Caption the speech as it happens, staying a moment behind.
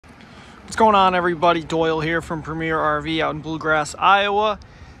What's going on, everybody? Doyle here from Premier RV out in Bluegrass, Iowa.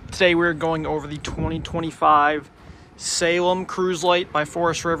 Today we're going over the 2025 Salem Cruise Lite by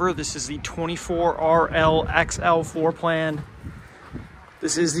Forest River. This is the 24RL XL floor plan.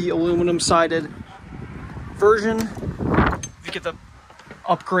 This is the aluminum sided version. If you get the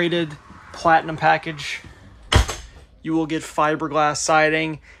upgraded platinum package, you will get fiberglass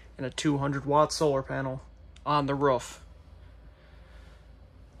siding and a 200-watt solar panel on the roof.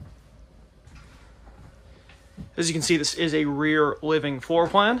 As you can see, this is a rear living floor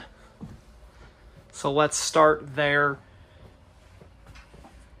plan. So let's start there.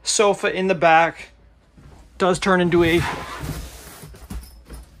 Sofa in the back does turn into a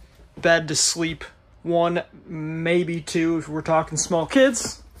bed to sleep. One, maybe two if we're talking small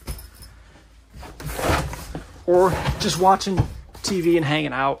kids. Or just watching TV and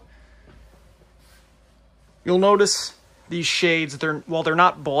hanging out. You'll notice these shades, while they're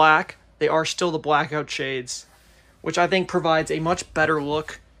not black, they are still the blackout shades, which I think provides a much better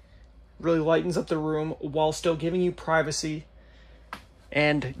look. Really lightens up the room while still giving you privacy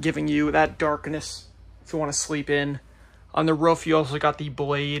and giving you that darkness if you want to sleep in. On the roof, you also got the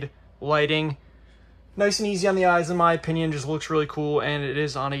blade lighting. Nice and easy on the eyes, in my opinion. Just looks really cool, and it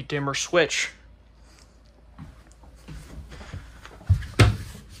is on a dimmer switch.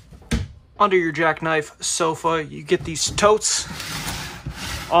 Under your jackknife sofa, you get these totes.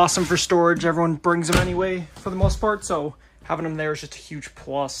 Awesome for storage. Everyone brings them anyway for the most part, so having them there is just a huge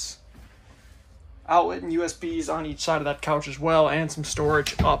plus. Outlet and USBs on each side of that couch as well, and some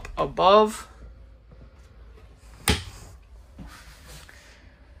storage up above.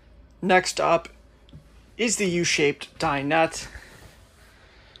 Next up is the U-shaped dinette.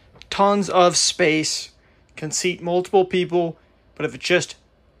 Tons of space, can seat multiple people, but if it's just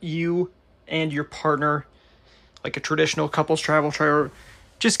you and your partner, like a traditional couples travel trailer,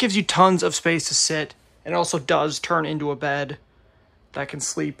 just gives you tons of space to sit, and it also does turn into a bed that can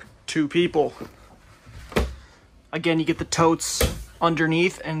sleep two people. Again, you get the totes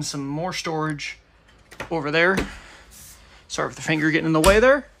underneath and some more storage over there. Sorry for the finger getting in the way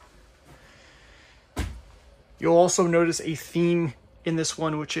there. You'll also notice a theme in this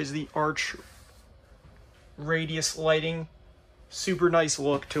one, which is the arch radius lighting. Super nice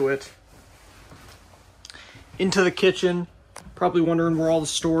look to it. Into the kitchen. Probably wondering where all the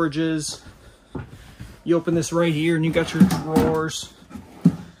storage is. You open this right here and you got your drawers.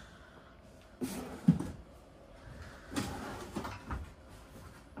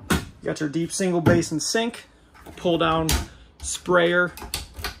 You got your deep single basin sink, pull down sprayer.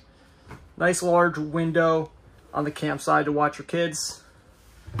 Nice large window on the campsite to watch your kids.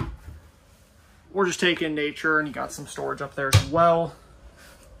 Or just take in nature, and you got some storage up there as well.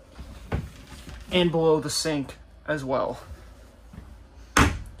 And below the sink as well.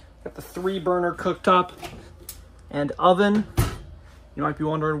 Got the 3-burner cooktop and oven. You might be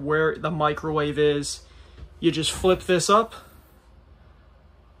wondering where the microwave is. You just flip this up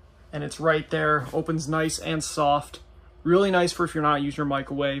and it's right there. Opens nice and soft. Really nice for if you're not using your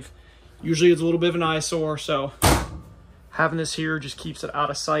microwave. Usually it's a little bit of an eyesore, so having this here just keeps it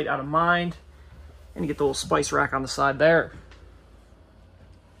out of sight, out of mind. And you get the little spice rack on the side there.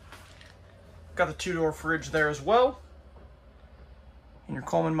 Got the 2-door fridge there as well. And your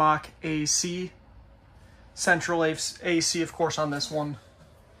Coleman Mach AC. Central AC, of course, on this one.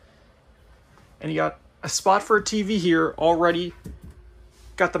 And you got a spot for a TV here already.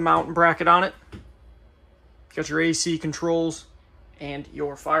 Got the mountain bracket on it. Got your AC controls and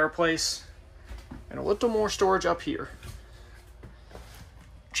your fireplace. And a little more storage up here.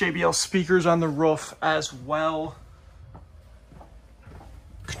 JBL speakers on the roof as well.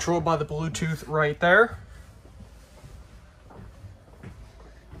 Controlled by the Bluetooth right there.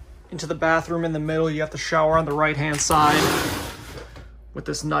 Into the bathroom in the middle, you got the shower on the right-hand side with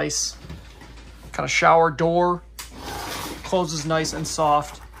this nice kind of shower door. Closes nice and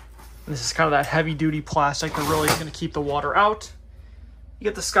soft. And this is kind of that heavy-duty plastic that really is going to keep the water out. You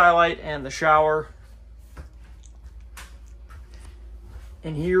get the skylight and the shower.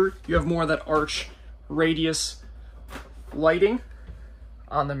 And here you have more of that arch radius lighting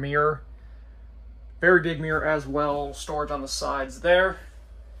on the mirror. Very big mirror as well. Storage on the sides there.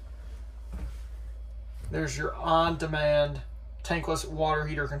 There's your on-demand tankless water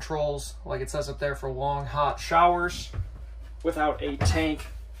heater controls, like it says up there, for long, hot showers without a tank.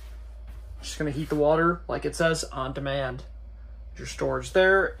 Just gonna heat the water, like it says, on demand. Your storage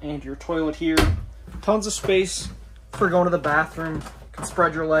there, and your toilet here. Tons of space for going to the bathroom. Can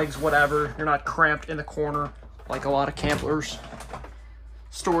spread your legs, whatever. You're not cramped in the corner like a lot of campers.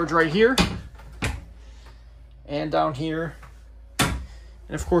 Storage right here. And down here.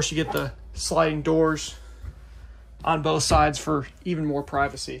 And of course you get the sliding doors on both sides for even more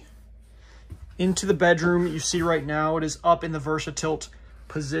privacy. Into the bedroom, you see right now it is up in the VersaTilt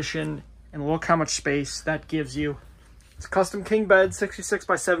position, and look how much space that gives you. It's a custom king bed, 66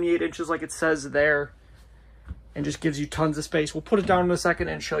 by 78 inches like it says there, and just gives you tons of space. We'll put it down in a second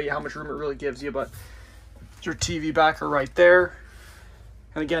and show you how much room it really gives you, but it's your TV backer right there.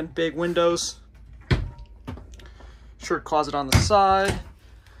 And again, big windows. Shirt closet on the side.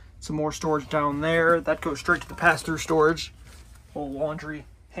 Some more storage down there. That goes straight to the pass-through storage. Little laundry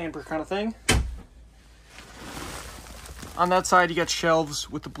hamper kind of thing. On that side, you got shelves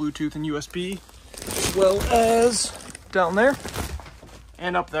with the Bluetooth and USB, as well as down there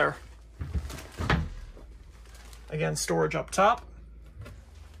and up there. Again, storage up top.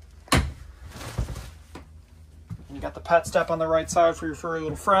 And you got the pet step on the right side for your furry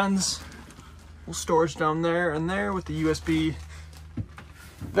little friends. Little storage down there and there with the USB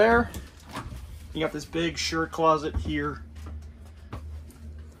there. You got this big shirt closet here.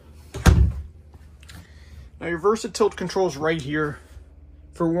 Now your VersaTilt controls right here.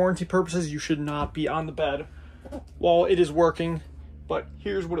 For warranty purposes, you should not be on the bed while it is working, but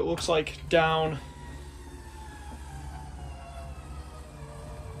here's what it looks like down.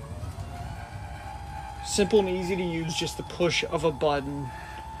 Simple and easy to use, just the push of a button.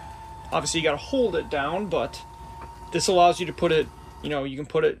 Obviously you gotta hold it down, but this allows you to put it, you know, you can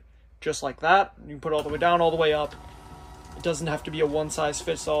put it just like that. You can put it all the way down, all the way up. It doesn't have to be a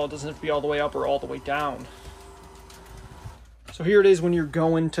one-size-fits-all. It doesn't have to be all the way up or all the way down. So here it is when you're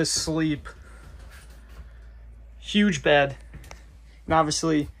going to sleep. Huge bed, and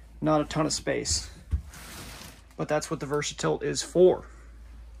obviously not a ton of space, but that's what the VersaTilt is for.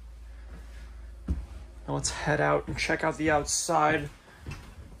 Now let's head out and check out the outside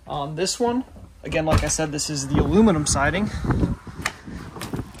on this one. Again, like I said, this is the aluminum siding.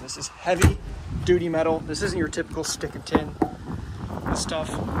 This is heavy duty metal. This isn't your typical stick and tin. This stuff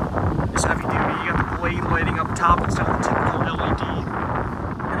is heavy duty. You got the blade lighting up top instead of the typical LED.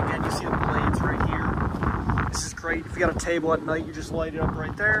 And again, you see the blades right here. This is great. If you got a table at night, you just light it up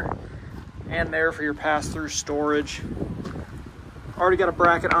right there. And there for your pass-through storage. Already got a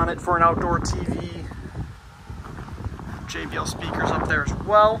bracket on it for an outdoor TV. JBL speakers up there as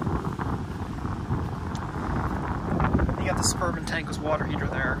well. You got the Suburban Tankless water heater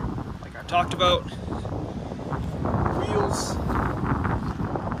there, like I talked about. Wheels.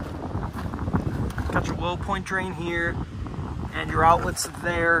 Got your low point drain here, and your outlets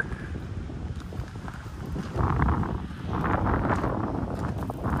there.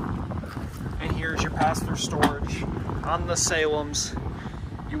 And here's your pass-through storage. On the Salems,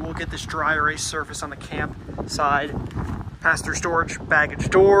 you will get this dry erase surface on the camp side. Pass-through storage, baggage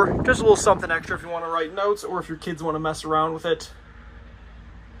door, just a little something extra if you want to write notes or if your kids want to mess around with it.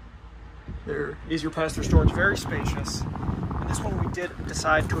 There is your pass-through storage, very spacious. And this one we did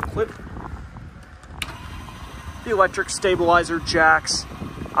decide to equip the electric stabilizer jacks.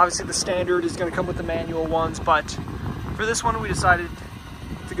 Obviously the standard is going to come with the manual ones, but for this one we decided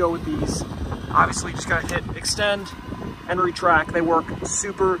to go with these. Obviously you just got to hit extend and retract. They work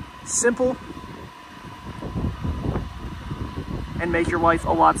super simple and make your life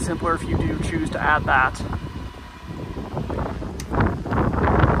a lot simpler if you do choose to add that.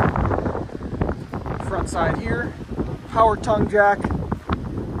 Front side here, power tongue jack,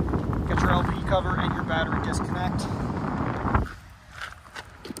 get your LP cover and your battery disconnect.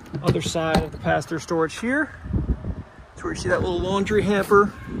 Other side of the pass-through storage here, that's where you see that little laundry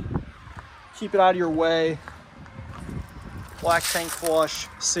hamper. Keep it out of your way. Black tank flush,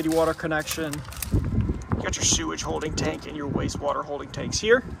 city water connection. You got your sewage holding tank and your wastewater holding tanks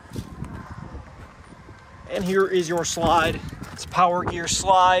here. And here is your slide. It's a power gear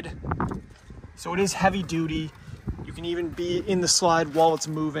slide. So it is heavy duty. You can even be in the slide while it's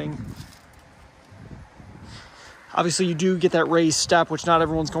moving. Obviously you do get that raised step, which not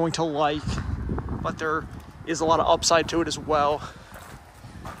everyone's going to like, but there is a lot of upside to it as well.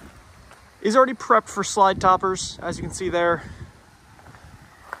 It's already prepped for slide toppers, as you can see there.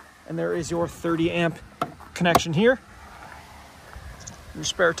 And there is your 30 amp connection here. Your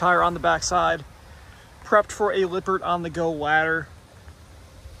spare tire on the back side. Prepped for a Lippert on the go ladder.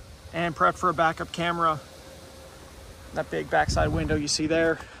 And prepped for a backup camera. That big backside window you see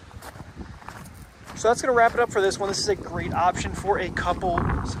there. So that's gonna wrap it up for this one. This is a great option for a couple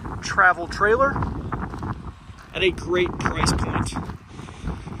travel trailer at a great price point.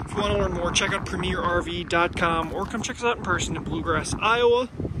 If you want to learn more, check out premierrv.com or come check us out in person in Bluegrass, Iowa.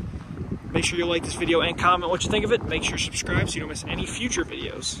 Make sure you like this video and comment what you think of it. Make sure you subscribe so you don't miss any future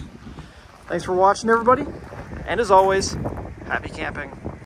videos. Thanks for watching, everybody. And as always, happy camping.